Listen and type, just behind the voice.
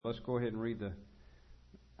Let's go ahead and read the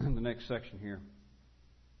next section here.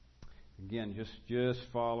 Again, just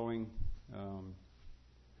following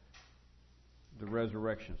the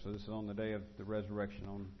resurrection. So this is on the day of the resurrection,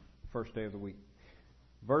 on the first day of the week.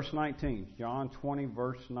 Verse 19, John 20,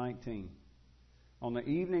 verse 19. On the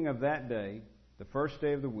evening of that day, the first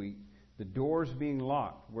day of the week, the doors being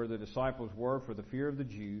locked where the disciples were for the fear of the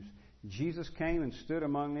Jews, Jesus came and stood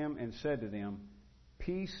among them and said to them,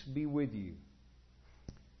 "Peace be with you."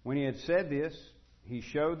 When he had said this, he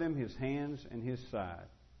showed them his hands and his side.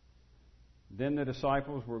 Then the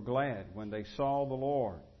disciples were glad when they saw the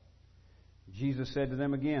Lord. Jesus said to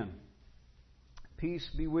them again, "Peace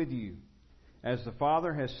be with you. As the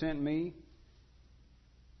Father has sent me,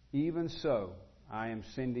 even so I am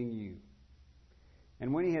sending you."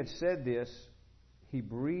 And when he had said this, he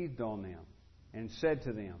breathed on them and said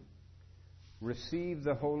to them, "Receive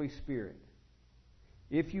the Holy Spirit.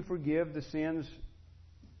 If you forgive the sins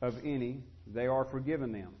of any, they are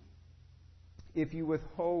forgiven them. If you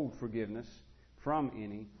withhold forgiveness from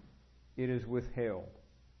any, it is withheld."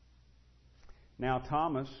 Now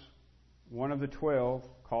Thomas, one of the 12,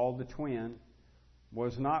 called the twin,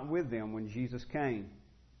 was not with them when Jesus came.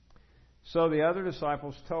 So the other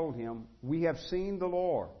disciples told him, "We have seen the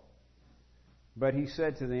Lord." But he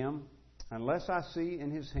said to them, "Unless I see in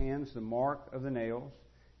his hands the mark of the nails,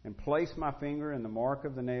 and place my finger in the mark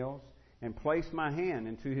of the nails, and place my hand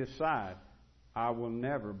into his side, I will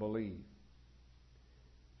never believe."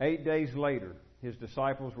 8 days later, his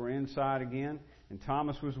disciples were inside again, and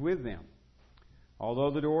Thomas was with them.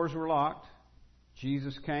 Although the doors were locked,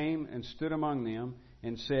 Jesus came and stood among them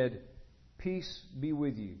and said, "Peace be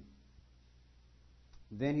with you."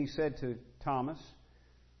 Then he said to Thomas,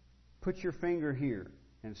 "Put your finger here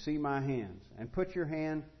and see my hands, and put your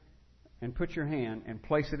hand and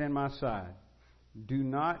place it in my side. Do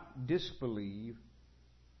not disbelieve,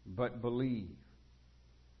 but believe."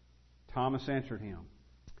 Thomas answered him,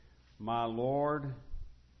 "My Lord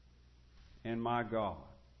and my God."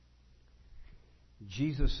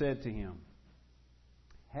 Jesus said to him,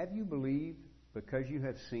 "Have you believed because you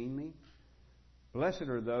have seen me? Blessed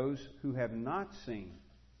are those who have not seen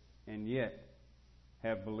and yet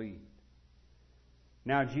have believed."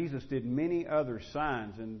 Now Jesus did many other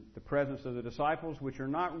signs in the presence of the disciples, which are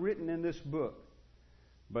not written in this book.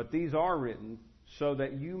 But these are written so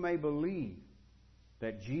that you may believe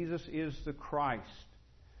that Jesus is the Christ,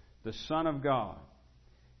 the Son of God,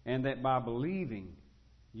 and that by believing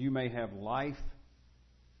you may have life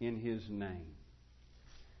in His name.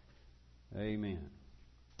 Amen.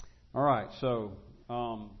 All right, so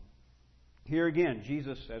here again,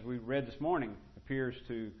 Jesus, as we read this morning, appears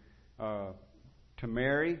to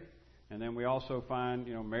Mary, and then we also find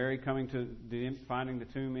Mary coming to finding the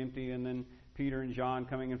tomb empty, and then Peter and John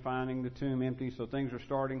coming and finding the tomb empty. So things are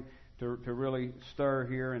starting to really stir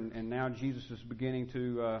here, and now Jesus is beginning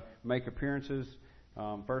to make appearances.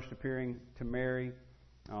 First appearing to Mary,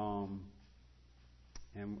 and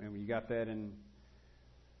you got that in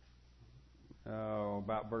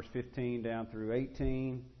about verse 15 down through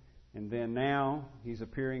 18, and then now he's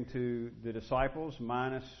appearing to the disciples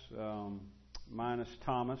minus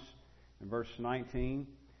Thomas in verse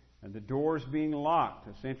 19. And the doors being locked.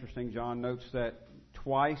 It's interesting. John notes that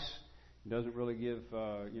twice. It doesn't really give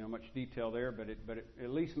much detail there, but it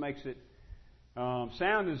at least makes it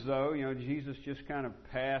sound as though Jesus just kind of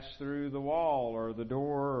passed through the wall or the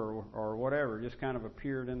door or whatever, just kind of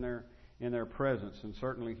appeared in their presence. And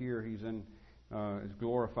certainly here he's in his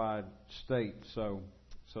glorified state. So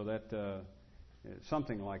that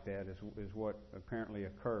something like that is what apparently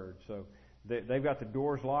occurred. So they've got the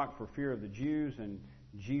doors locked for fear of the Jews, and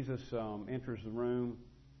Jesus enters the room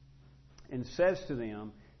and says to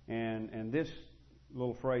them, and this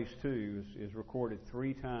little phrase too is recorded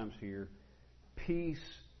 3 times here, "Peace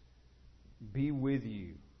be with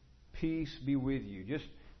you. Peace be with you."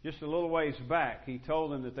 Just a little ways back, he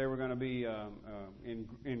told them that they were going to be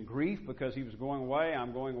in grief because he was going away.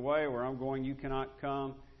 "I'm going away. Where I'm going, you cannot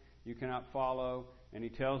come. You cannot follow." And he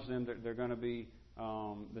tells them that they're going to be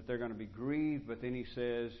grieved. But then he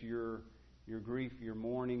says, Your grief, your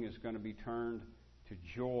mourning is going to be turned to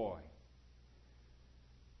joy.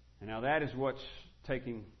 And now that is what's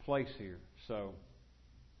taking place here. So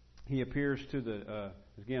he appears to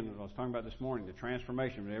again, I was talking about this morning, the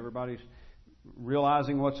transformation. Everybody's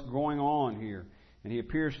realizing what's going on here. And he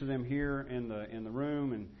appears to them here in the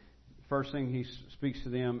room, and the first thing he speaks to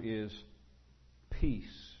them is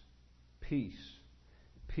peace. Peace.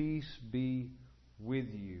 Peace be with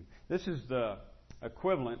you. This is the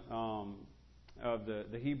equivalent of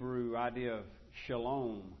the Hebrew idea of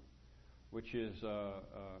shalom, which is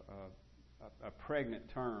a pregnant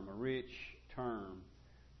term, a rich term.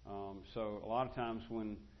 So a lot of times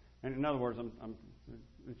and in other words,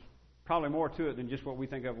 it's probably more to it than just what we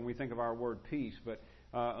think of when we think of our word peace. But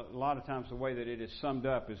a lot of times the way that it is summed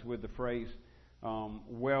up is with the phrase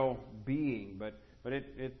well-being. But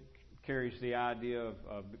it carries the idea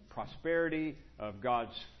of prosperity, of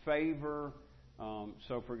God's favor.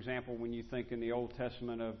 So, for example, when you think in the Old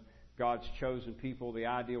Testament of God's chosen people, the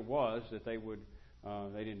idea was that they would,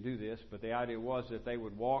 they didn't do this, but the idea was that they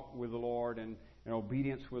would walk with the Lord and in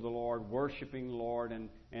obedience with the Lord, worshiping the Lord, and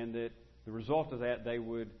that the result of that, they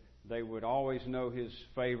would always know His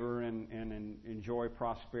favor and enjoy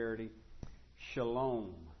prosperity.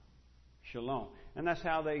 Shalom. Shalom. And that's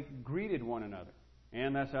how they greeted one another.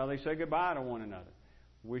 And that's how they say goodbye to one another.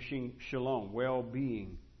 Wishing shalom,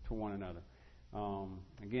 well-being to one another.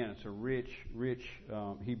 Again, it's a rich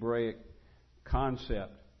Hebraic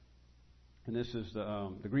concept. And this is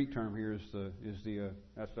the Greek term here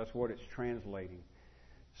that's what it's translating.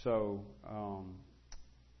 So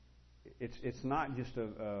it's not just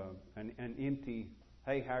an empty,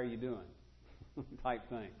 hey, how are you doing type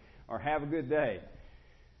thing, or have a good day.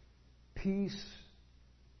 Peace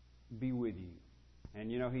be with you. And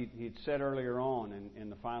he'd said earlier on in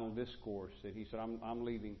the final discourse that he said, I'm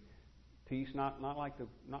leaving peace not like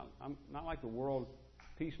the world,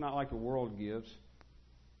 peace not like the world gives.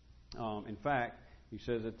 In fact, he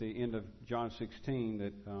says at the end of John 16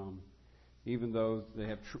 that even though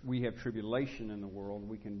we have tribulation in the world,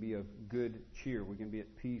 we can be of good cheer. We can be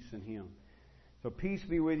at peace in Him. So peace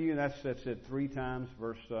be with you. That's said 3 times.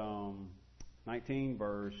 Verse 19,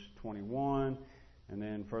 verse 21, and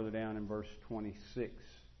then further down in verse 26.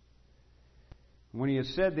 When he had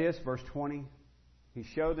said this, verse 20, he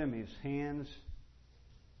showed them his hands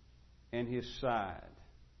and his side.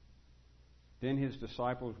 Then his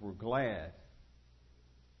disciples were glad.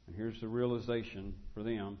 And here's the realization for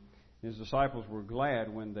them. His disciples were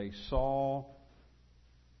glad when they saw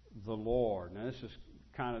the Lord. Now this is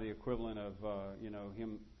kind of the equivalent of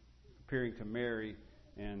him appearing to Mary,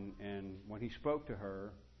 and when he spoke to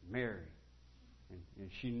her, Mary, and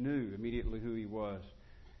she knew immediately who he was.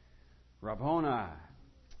 Rabboni,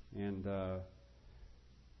 and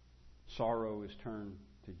sorrow is turned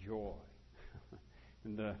to joy.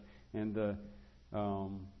 and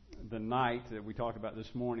the night that we talked about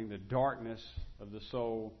this morning, the darkness of the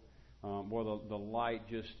soul, the light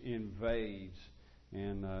just invades,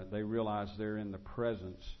 and they realize they're in the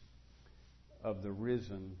presence of the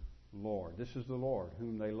risen Lord. This is the Lord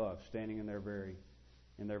whom they love, standing in their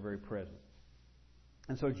very presence.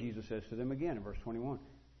 And so Jesus says to them again in verse 21,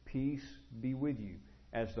 peace be with you.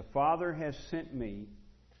 As the Father has sent me,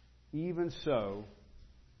 even so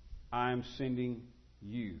I am sending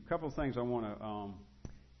you. A couple of things I want to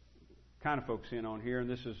kind of focus in on here, and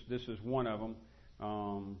this is one of them.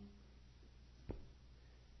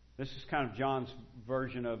 This is kind of John's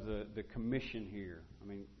version of the commission here. I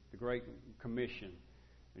mean, the Great Commission.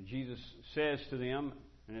 And Jesus says to them,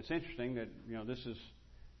 and it's interesting that this is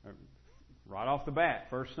right off the bat,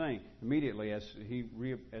 first thing, immediately as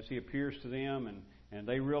he appears to them, and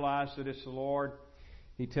they realize that it's the Lord.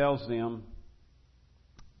 He tells them,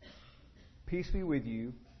 peace be with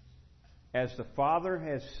you. As the Father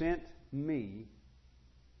has sent me,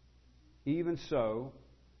 even so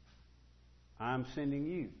I'm sending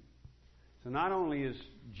you. So not only is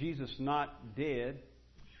Jesus not dead,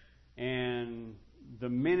 and the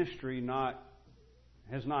ministry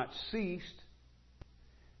has not ceased.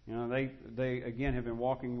 They again have been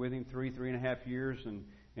walking with him 3.5 years,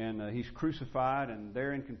 and he's crucified, and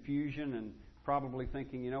they're in confusion and probably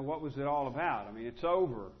thinking, what was it all about? I mean, it's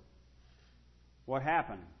over. What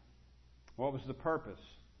happened? What was the purpose?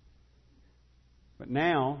 But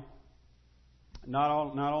now, not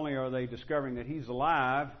only are they discovering that he's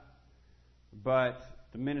alive, but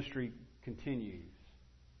the ministry continues.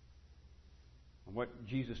 And what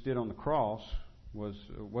Jesus did on the cross was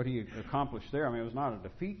what he accomplished there. I mean, it was not a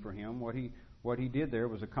defeat for him. What he did there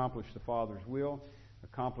was accomplish the Father's will,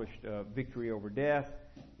 accomplished victory over death,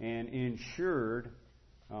 and ensured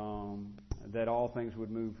that all things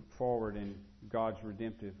would move forward in God's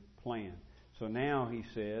redemptive plan. So now he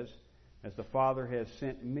says, as the Father has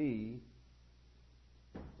sent me,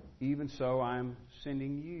 even so I'm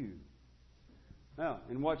sending you. Well,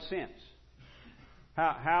 in what sense?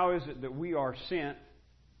 How is it that we are sent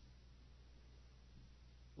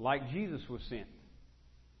like Jesus was sent?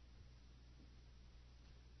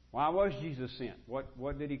 Why was Jesus sent?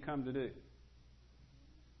 What did he come to do?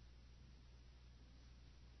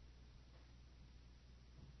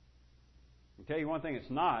 I'll tell you one thing,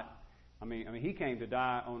 it's not. I mean, he came to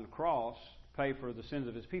die on the cross to pay for the sins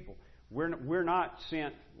of his people. We're not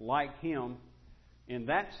sent like Him in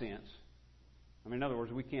that sense. I mean, in other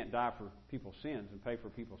words, we can't die for people's sins and pay for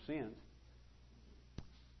people's sins.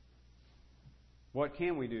 What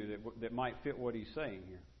can we do that might fit what He's saying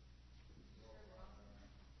here?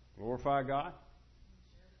 Glorify God.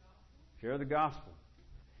 Share the gospel.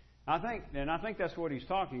 I think that's what He's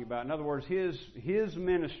talking about. In other words, His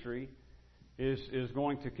ministry is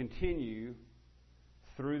going to continue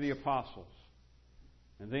through the apostles.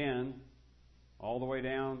 And then, all the way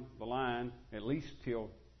down the line, at least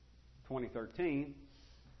till 2013,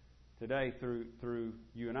 today through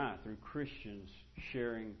you and I, through Christians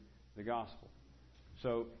sharing the gospel.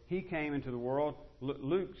 So He came into the world.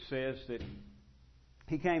 Luke says that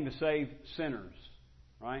He came to save sinners,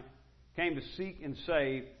 right? Came to seek and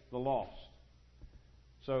save the lost.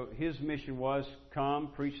 So His mission was come,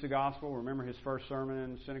 preach the gospel. Remember His first sermon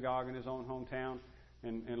in the synagogue in His own hometown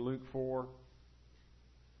in Luke 4.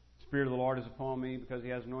 The Spirit of the Lord is upon me because He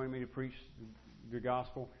has anointed me to preach the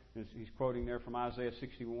gospel. He's quoting there from Isaiah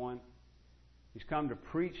 61. He's come to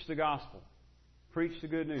preach the gospel. Preach the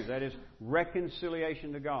good news. That is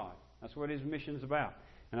reconciliation to God. That's what His mission is about.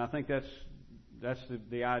 And I think that's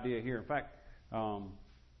the idea here. In fact,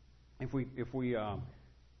 if we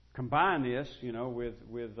combine this,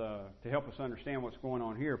 with to help us understand what's going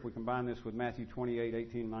on here, if we combine this with Matthew 28,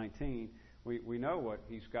 18, 19, we know what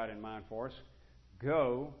He's got in mind for us.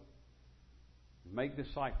 Go, make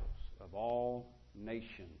disciples of all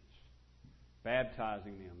nations,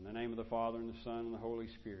 baptizing them in the name of the Father and the Son and the Holy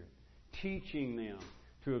Spirit, teaching them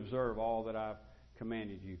to observe all that I've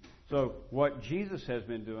commanded you. So what Jesus has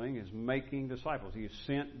been doing is making disciples. He is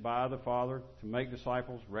sent by the Father to make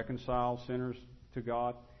disciples, reconcile sinners to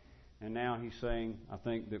God. And now He's saying, I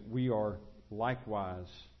think, that we are likewise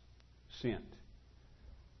sent.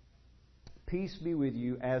 Peace be with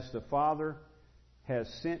you. As the Father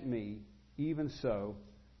has sent me, even so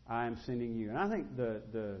I am sending you. And I think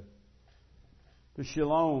the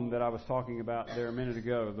shalom that I was talking about there a minute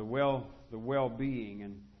ago, the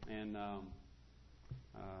well-being, and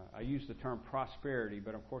I use the term prosperity,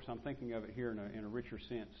 but of course I'm thinking of it here in a richer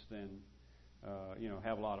sense than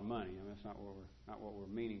have a lot of money. I mean, that's not what we're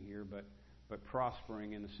meaning here, but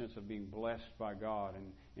prospering in the sense of being blessed by God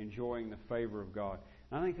and enjoying the favor of God.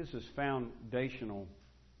 And I think this is foundational,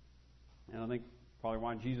 and I think probably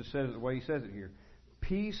why Jesus says it the way He says it here.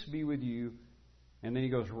 Peace be with you, and then He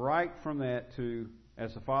goes right from that to,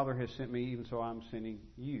 as the Father has sent me, even so I'm sending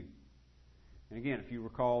you. And again, if you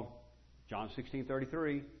recall John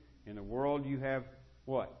 16:33, in the world you have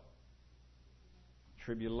what?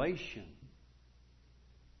 Tribulation.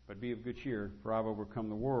 But be of good cheer, for I've overcome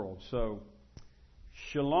the world. So,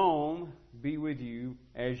 shalom be with you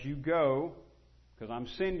as you go, because I'm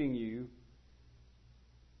sending you,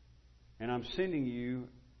 and I'm sending you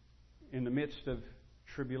in the midst of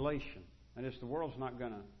tribulation. That is, the world's not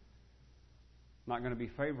going to be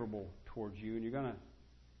favorable towards you, and you're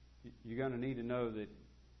going to need to know that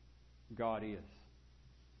God is.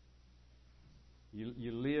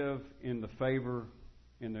 You live in the favor,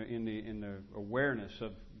 in the awareness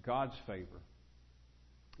of God's favor,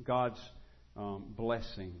 God's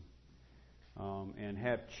blessing, and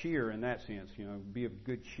have cheer in that sense. Be of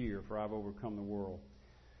good cheer, for I've overcome the world.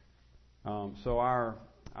 So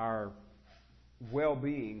our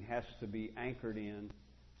well-being has to be anchored in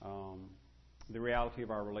the reality of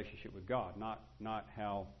our relationship with God, not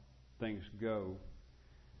how things go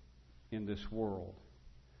in this world.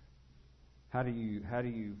 How do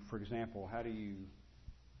you, for example, how do you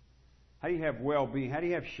have well-being? How do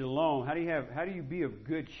you have shalom? How do you be of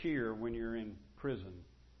good cheer when you're in prison?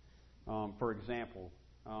 For example,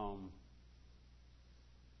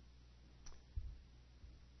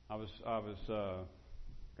 I was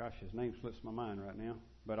gosh, his name slips my mind right now.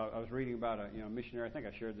 But I was reading about a missionary. I think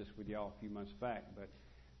I shared this with y'all a few months back. But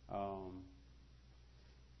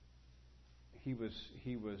he was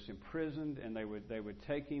imprisoned, and they would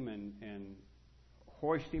take him and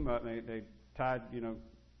hoist him up. They tied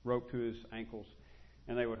rope to his ankles,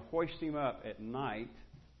 and they would hoist him up at night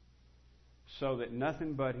so that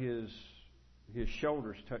nothing but his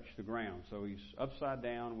shoulders touched the ground. So he's upside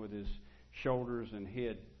down with his shoulders and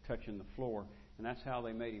head touching the floor, and that's how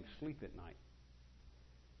they made him sleep at night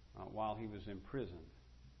while he was in prison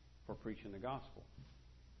for preaching the gospel.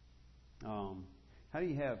 How do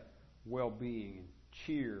you have well-being and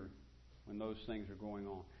cheer when those things are going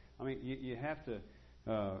on? I mean, you have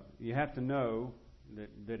to know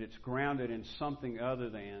that it's grounded in something other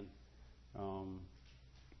than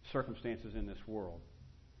circumstances in this world.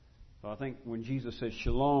 So I think when Jesus says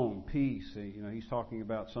shalom, peace, he's talking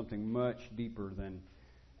about something much deeper than.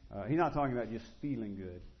 He's not talking about just feeling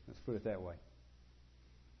good. Let's put it that way.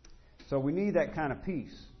 So we need that kind of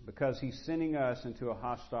peace because He's sending us into a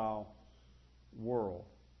hostile world.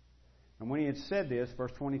 And when He had said this,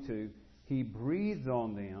 verse 22, He breathed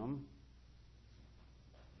on them.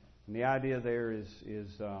 And the idea there is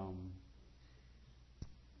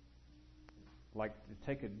like to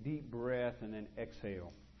take a deep breath and then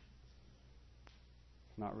exhale.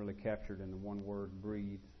 It's not really captured in the one word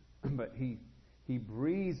breathe. But He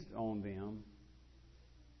breathed on them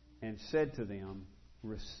and said to them,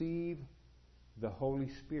 receive the Holy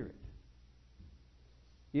Spirit.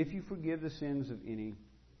 If you forgive the sins of any,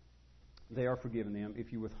 they are forgiven them.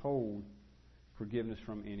 If you withhold forgiveness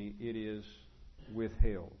from any, it is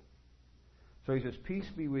withheld. So He says, peace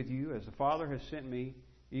be with you. As the Father has sent me,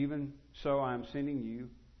 even so I am sending you.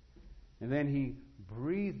 And then He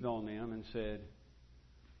breathed on them and said,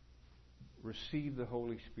 receive the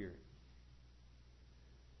Holy Spirit.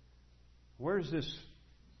 Where's this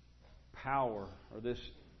power or this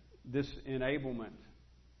enablement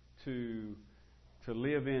to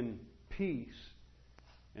live in peace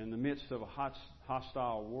in the midst of a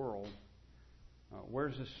hostile world?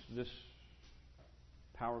 Where's this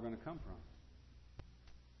power going to come from?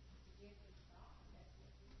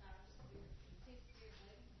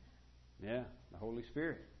 Yeah, the Holy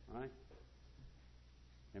Spirit, right?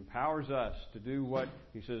 Empowers us to do what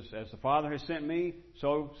He says, as the Father has sent me,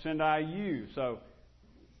 so send I you. So,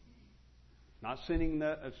 not sending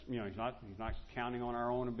He's not counting on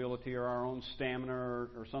our own ability or our own stamina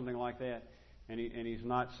or something like that. And He's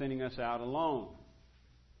not sending us out alone.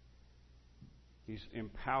 He's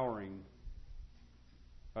empowering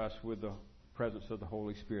us with the presence of the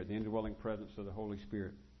Holy Spirit, the indwelling presence of the Holy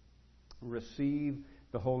Spirit. Receive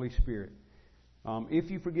the Holy Spirit.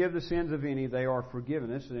 If you forgive the sins of any, they are forgiven.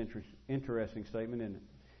 This is an interesting statement, isn't it?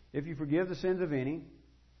 If you forgive the sins of any,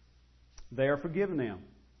 they are forgiven them.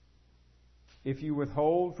 If you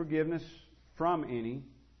withhold forgiveness from any,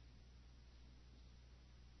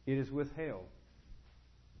 it is withheld.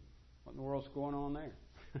 What in the world's going on there?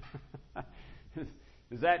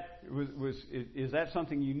 Is that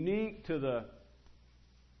something unique to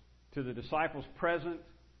the disciples present,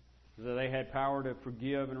 that they had power to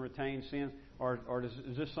forgive and retain sins, or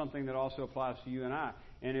is this something that also applies to you and I?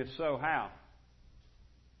 And if so, how?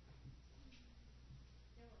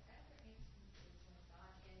 There were other instances when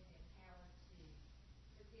God gave them power to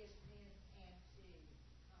forgive sins and to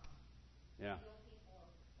heal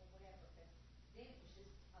people or whatever, but then it was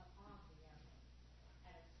just upon them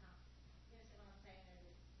at a time. You understand what I'm saying? At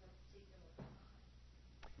a particular time.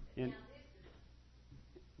 But now this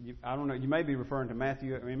is... I don't know. You may be referring to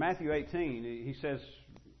Matthew. I mean, Matthew 18. He says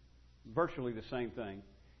virtually the same thing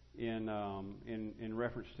in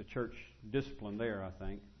reference to church discipline. There, I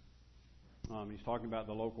think he's talking about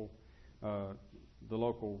the local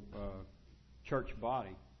church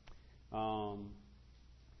body.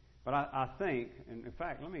 But I think, and in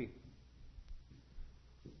fact,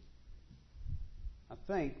 I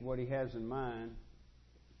think what he has in mind,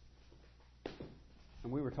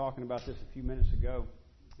 and we were talking about this a few minutes ago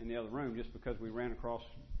in the other room, just because we ran across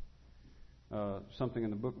something in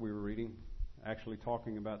the book we were reading, actually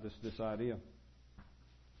talking about this idea.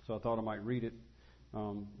 So I thought I might read it,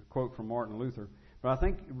 a quote from Martin Luther. But I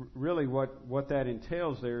think really what that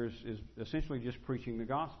entails there is essentially just preaching the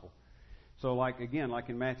gospel. So like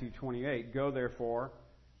in Matthew 28, go therefore,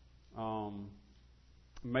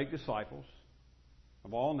 make disciples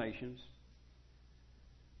of all nations,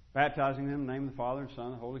 baptizing them in the name of the Father and Son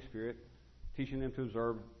and the Holy Spirit, teaching them to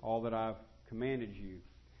observe all that I've commanded you.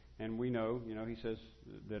 And we know, he says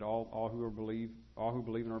that all who believe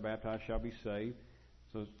and are baptized shall be saved.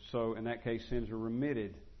 So in that case, sins are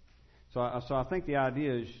remitted. So I think the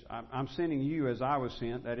idea is I'm sending you as I was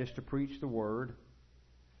sent. That is to preach the word.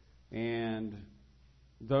 And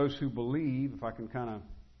those who believe, if I can kind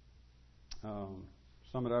of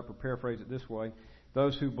sum it up or paraphrase it this way,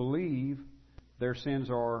 those who believe, their sins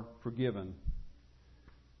are forgiven.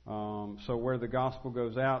 So where the gospel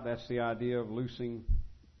goes out, that's the idea of loosing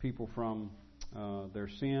people from their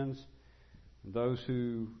sins. Those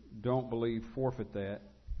who don't believe forfeit that.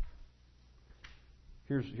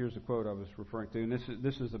 Here's the quote I was referring to, and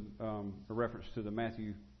this is a reference to the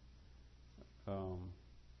Matthew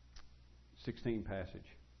 16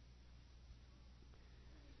 passage.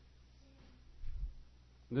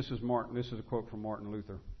 This is a quote from Martin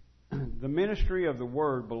Luther. The ministry of the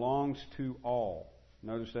word belongs to all.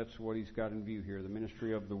 Notice that's what he's got in view here, the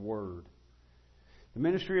ministry of the word. The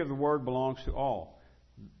ministry of the word belongs to all.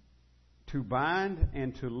 To bind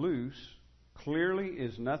and to loose clearly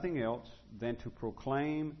is nothing else than to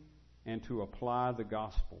proclaim and to apply the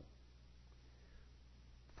gospel.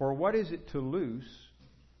 For what is it to loose,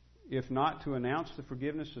 if not to announce the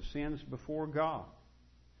forgiveness of sins before God?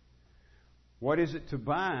 What is it to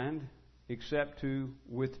bind, except to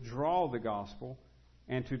withdraw the gospel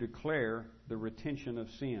and to declare the retention of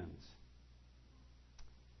sins?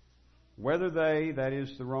 Whether they, that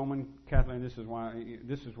is the Roman Catholic, and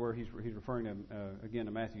this is where he's referring to, again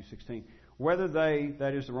to Matthew 16. Whether they,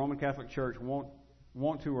 that is the Roman Catholic Church,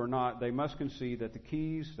 want to or not, they must concede that the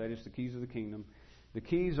keys, that is the keys of the kingdom, the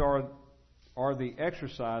keys are the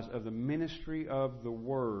exercise of the ministry of the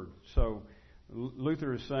Word. So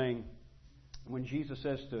Luther is saying, when Jesus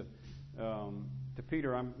says to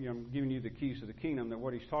Peter, I'm giving you the keys to the kingdom, that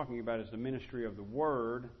what he's talking about is the ministry of the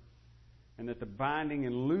Word, and that the binding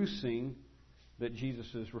and loosing that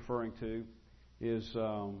Jesus is referring to is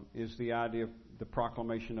the idea of the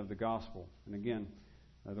proclamation of the gospel. And again,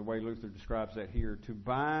 the way Luther describes that here, to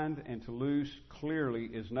bind and to loose clearly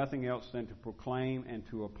is nothing else than to proclaim and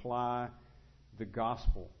to apply the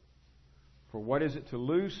gospel. For what is it to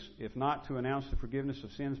loose, if not to announce the forgiveness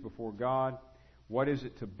of sins before God? What is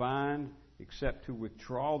it to bind, except to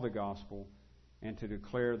withdraw the gospel and to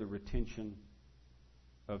declare the retention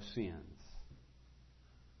of sins?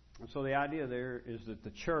 And so the idea there is that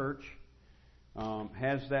the church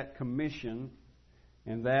has that commission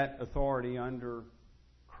and that authority under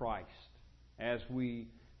Christ as we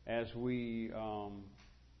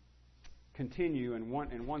continue in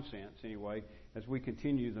one sense anyway, as we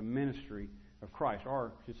continue the ministry of Christ,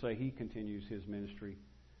 or I should say, He continues His ministry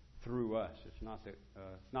through us. It's not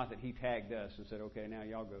that He tagged us and said, "Okay, now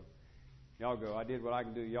y'all go. I did what I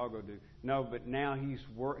can do. Y'all go do." No, but now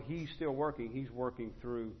He's still working. He's working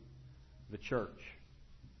through the church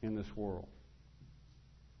in this world.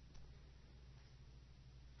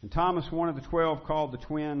 And Thomas, one of the 12, called the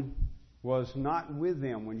twin, was not with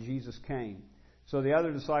them when Jesus came. So the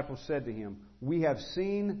other disciples said to him, "We have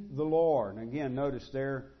seen the Lord." And again, notice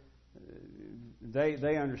there,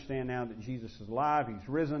 they understand now that Jesus is alive, He's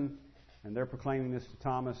risen, and they're proclaiming this to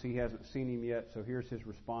Thomas. He hasn't seen Him yet, so here's his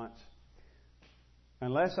response.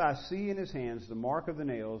 "Unless I see in His hands the mark of the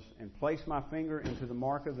nails, and place my finger into the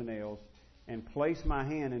mark of the nails, and place my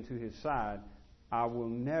hand into His side, I will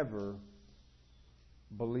never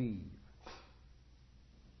believe."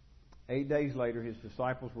 8 days later, His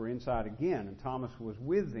disciples were inside again, and Thomas was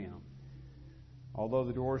with them, although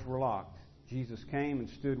the doors were locked. Jesus came and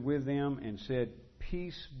stood with them and said,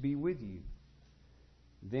 "Peace be with you."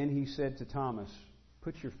 Then He said to Thomas,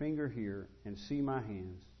 "Put your finger here and see my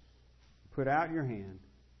hands. Put out your hand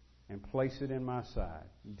and place it in my side.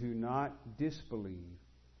 Do not disbelieve,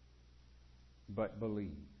 but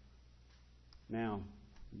believe." Now,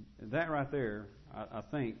 that right there, I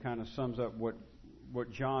think, kind of sums up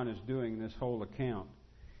what John is doing in this whole account.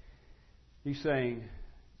 He's saying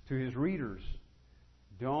to his readers,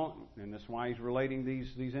 don't, and that's why he's relating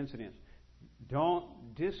these incidents,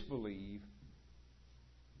 don't disbelieve,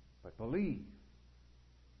 but believe.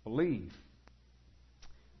 Believe.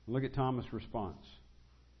 Look at Thomas' response.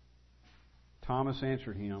 Thomas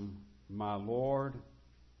answered Him, "My Lord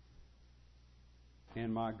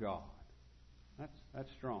and my God."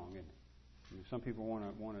 That's strong, isn't it? I mean, some people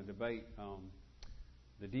want to debate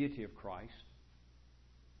the deity of Christ.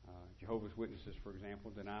 Jehovah's Witnesses, for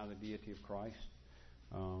example, deny the deity of Christ.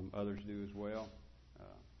 Others do as well.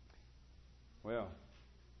 Well,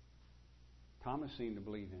 Thomas seemed to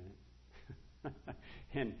believe in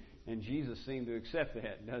it, and Jesus seemed to accept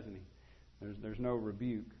that, doesn't He? There's no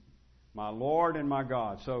rebuke. My Lord and my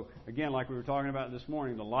God. So again, like we were talking about this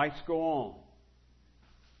morning, the lights go on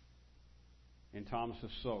in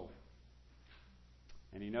Thomas' soul.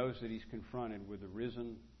 And he knows that he's confronted with the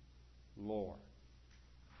risen Lord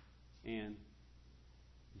and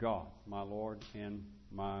God, my Lord and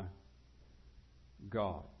my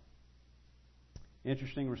God.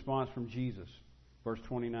 Interesting response from Jesus. Verse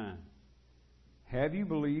 29. "Have you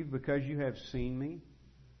believed because you have seen me?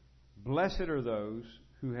 Blessed are those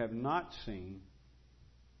who have not seen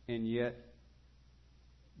and yet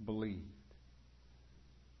believed."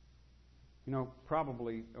 You know,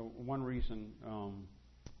 probably one reason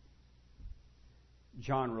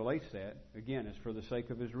John relates that, again, is for the sake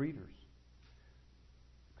of his readers.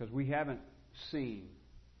 Because we haven't seen.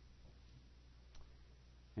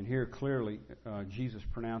 And here clearly Jesus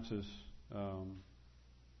pronounces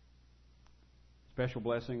special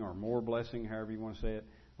blessing or more blessing, however you want to say it,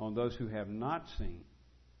 on those who have not seen,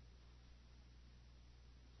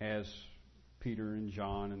 as Peter and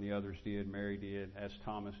John and the others did, Mary did, as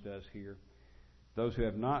Thomas does here. Those who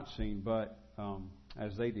have not seen, but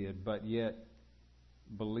as they did, but yet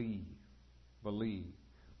believe.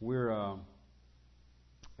 We're,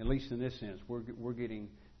 at least in this sense, we're getting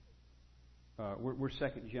we're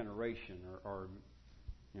second generation, or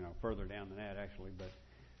further down than that actually. But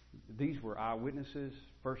these were eyewitnesses,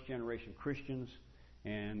 first generation Christians,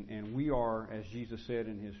 and we are, as Jesus said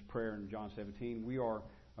in His prayer in John 17, we are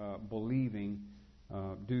believing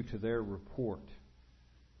due to their report.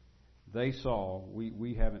 They saw,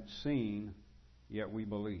 we haven't seen, yet we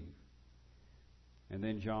believe. And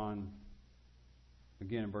then John,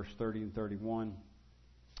 again in verse 30 and 31,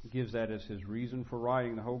 gives that as his reason for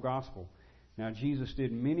writing the whole gospel. Now Jesus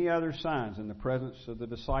did many other signs in the presence of the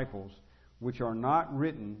disciples, which are not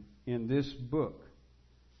written in this book,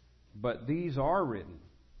 but these are written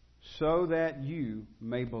so that you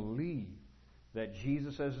may believe that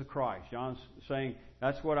Jesus is the Christ. John's saying,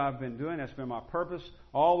 that's what I've been doing. That's been my purpose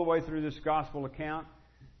all the way through this gospel account.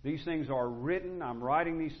 These things are written. I'm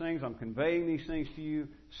writing these things. I'm conveying these things to you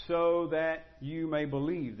so that you may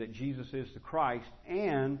believe that Jesus is the Christ,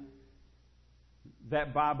 and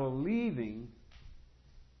that by believing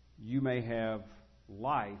you may have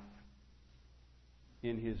life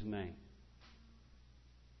in His name.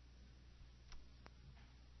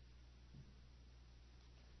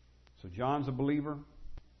 So John's a believer.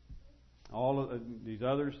 All of these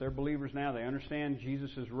others, they're believers now. They understand Jesus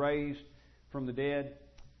is raised from the dead.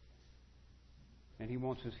 And He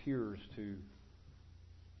wants His hearers to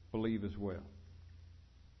believe as well.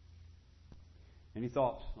 Any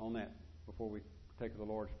thoughts on that before we take the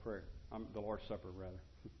Lord's Prayer? The Lord's Supper, rather.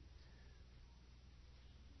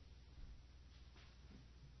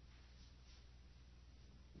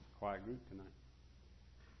 Quiet group tonight.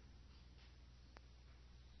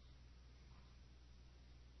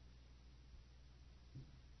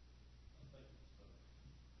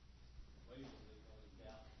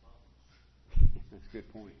 That's a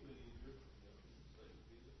good point.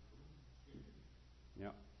 Yeah.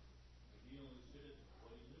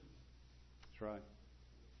 That's right.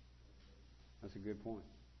 That's a good point.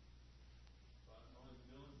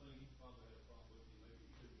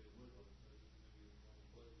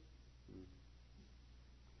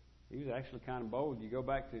 He was actually kind of bold. You go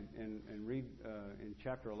back to and read in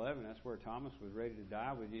chapter 11, that's where Thomas was ready to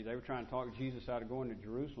die with you. They were trying to talk Jesus out of going to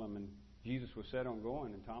Jerusalem, and Jesus was set on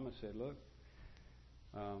going, and Thomas said, look,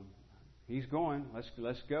 he's going.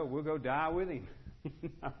 Let's go. We'll go die with him.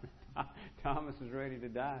 Thomas was ready to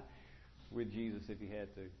die with Jesus if he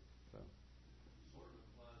had to. So. Sort of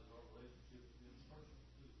implies our relationship with him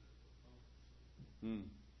personally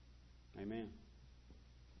too. Amen.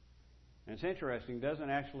 And it's interesting. It doesn't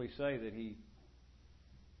actually say that he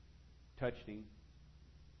touched him.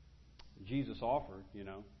 Jesus offered,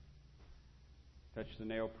 touch the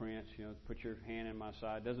nail prints, put your hand in my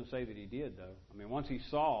side. It doesn't say that he did, though. I mean, once he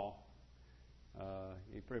saw,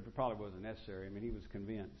 it probably wasn't necessary. I mean, he was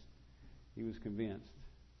convinced. He was convinced.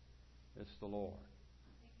 It's the Lord.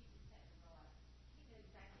 I think he just had to realize, he knew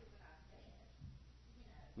exactly what I said. That was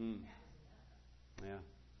enough. Yeah.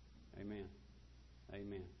 Amen.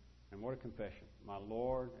 Amen. And what a confession. My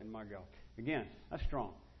Lord and my God. Again, that's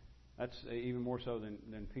strong. That's even more so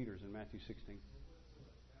than Peter's in Matthew 16.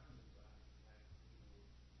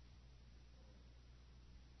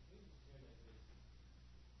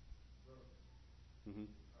 Mm-hmm.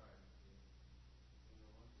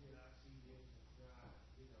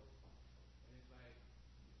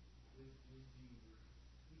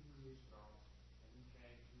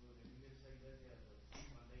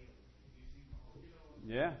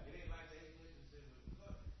 Yeah.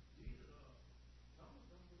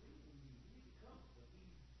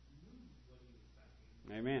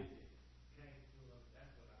 Amen.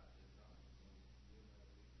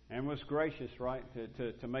 And was gracious, right,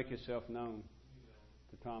 to make Himself known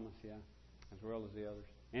to Thomas, yeah, as well as the others,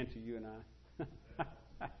 and to you and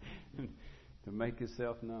I, to make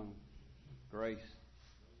Himself known. Grace,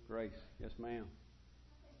 grace, yes, ma'am.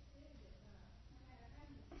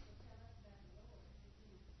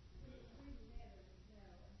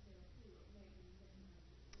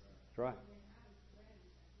 That's right.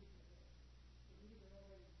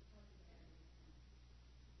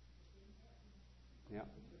 Yeah.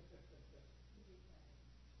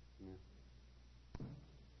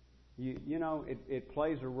 Yeah. It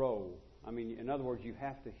plays a role. I mean, in other words, you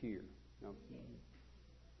have to hear.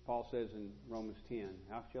 Paul says in Romans 10,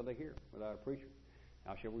 how shall they hear without a preacher?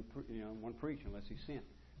 How shall we, one preach unless he's sent?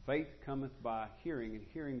 Faith cometh by hearing, and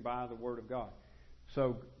hearing by the word of God.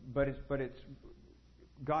 So, but it's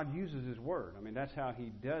God uses His word. I mean, that's how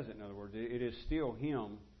He does it. In other words, it is still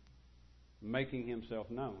Him making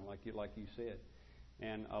Himself known, like you said.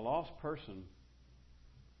 And a lost person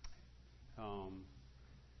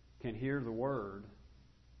can hear the word,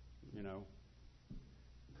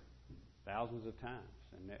 thousands of times.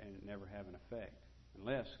 and it never have an effect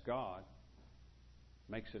unless God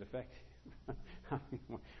makes it effective. I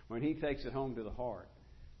mean, when He takes it home to the heart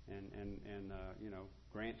and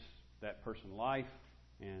grants that person life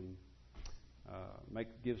and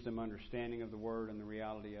gives them understanding of the Word and the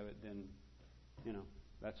reality of it, then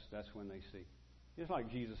that's when they see. Just like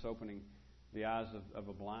Jesus opening the eyes of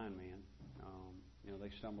a blind man. They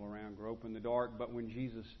stumble around, grope in the dark, but when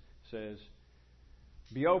Jesus says,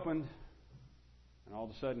 "Be opened," and all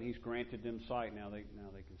of a sudden He's granted them sight. Now they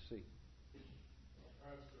can see.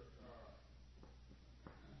 Pastor,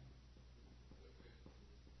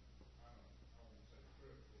 I won't say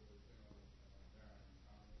critical, but Darren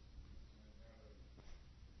and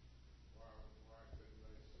Thomas, why couldn't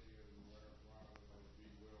they see it, and why were they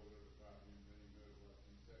bewildered about Him being who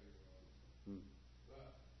He said He was?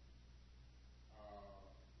 But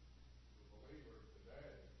the believer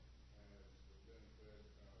today has the benefit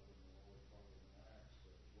when the Lord told them in Acts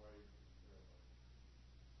to wait until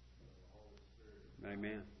the Holy Spirit.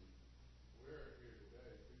 Amen. We're here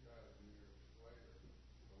today, 2,000 years later,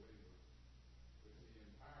 believers, with the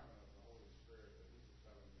empowerment of the Holy Spirit that He's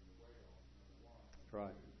telling them to wait on, number one. That's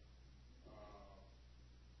right.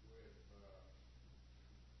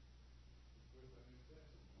 With the New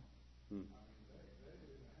Testament. Hmm. I mean, they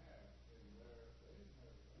didn't have in there, they didn't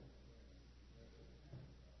have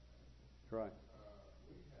That's right.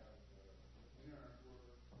 we have the inerrant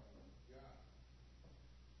Word of God.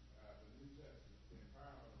 The New Testament, the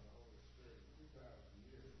empowerment of the Holy Spirit, 2,000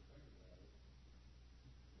 years, think about it.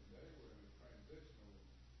 And they were in a transitional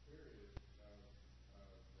period of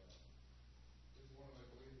it's one they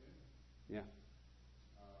believed in. Yeah.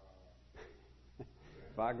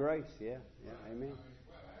 By grace, yeah. Amen. I mean,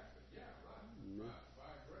 well, actually, yeah, right. Mm-hmm.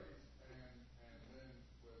 By grace, and then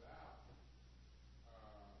without,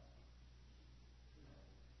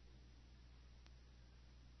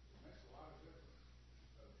 it makes a lot of difference.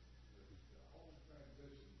 The whole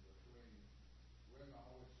transition between when the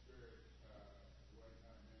Holy Spirit, when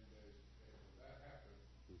that happened.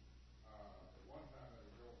 At one time they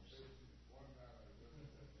were going fishing. At one time they were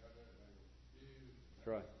doing the other. They were confused. That's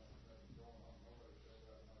right.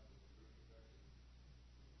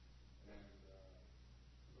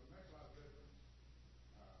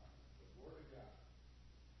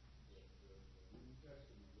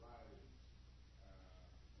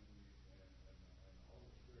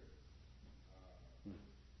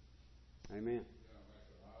 Amen.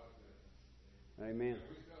 Amen.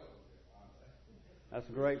 That's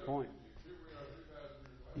a great point. Here we are 2,000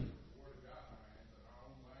 years later with the Word of God in our hands and our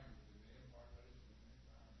own language and the impartation and the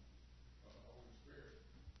empowerment of the Holy Spirit.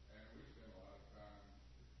 And we spend a lot of time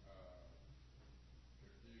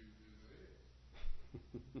confused as it is.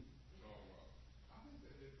 So I think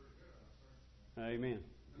they did pretty good on that. Amen.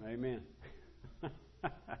 Amen.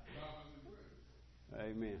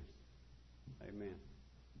 Amen. Amen.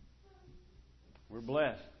 We're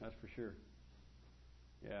blessed, that's for sure.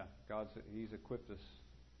 Yeah, He's equipped us.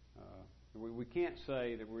 We can't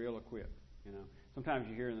say that we're ill-equipped. Sometimes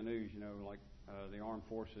you hear in the news, like the armed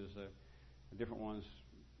forces, the different ones,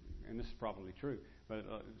 and this is probably true, but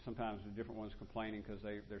sometimes the different ones complaining because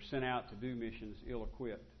they're sent out to do missions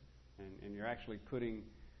ill-equipped, and you're actually putting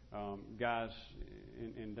guys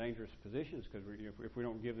in dangerous positions because if we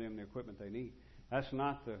don't give them the equipment they need. That's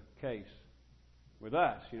not the case with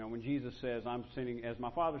us. When Jesus says, "I'm sending, as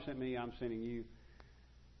my Father sent me, I'm sending you,"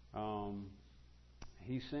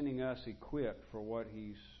 He's sending us equipped for what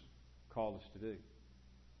He's called us to do.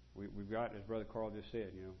 We've got, as Brother Carl just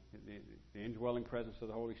said, the indwelling presence of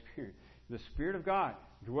the Holy Spirit, the Spirit of God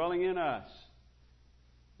dwelling in us,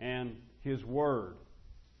 and His Word.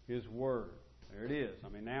 His Word. There it is. I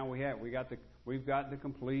mean, now we've got the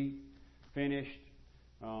complete, finished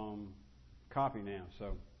copy now.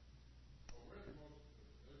 So.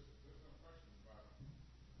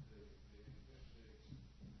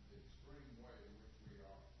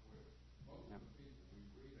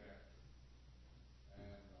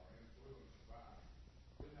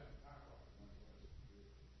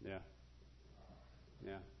 Yeah.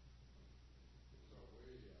 Yeah. So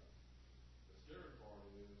the scary part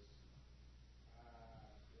is,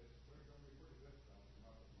 it's going to be pretty difficult to come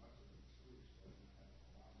up with much of an excuse. They're going to have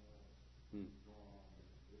a lot more going on than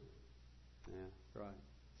they do. Yeah, right.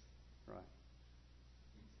 Right.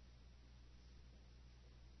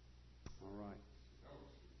 All right.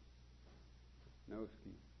 No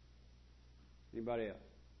excuse. Anybody else?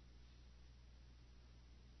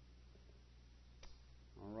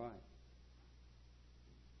 All right.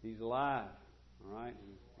 He's alive. All right.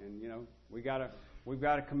 And we've got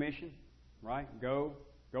a commission, right? Go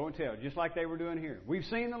Go and tell, just like they were doing here. We've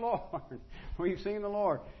seen the Lord. We've seen the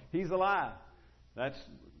Lord. He's alive. That's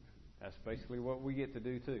basically what we get to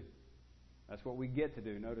do too. That's what we get to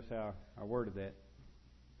do. Notice how I worded that.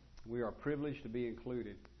 We are privileged to be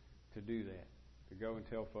included to do that. To go and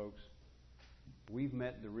tell folks, we've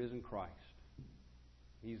met the risen Christ.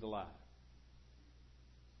 He's alive.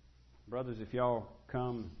 Brothers, if y'all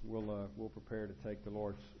come, we'll prepare to take the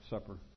Lord's Supper.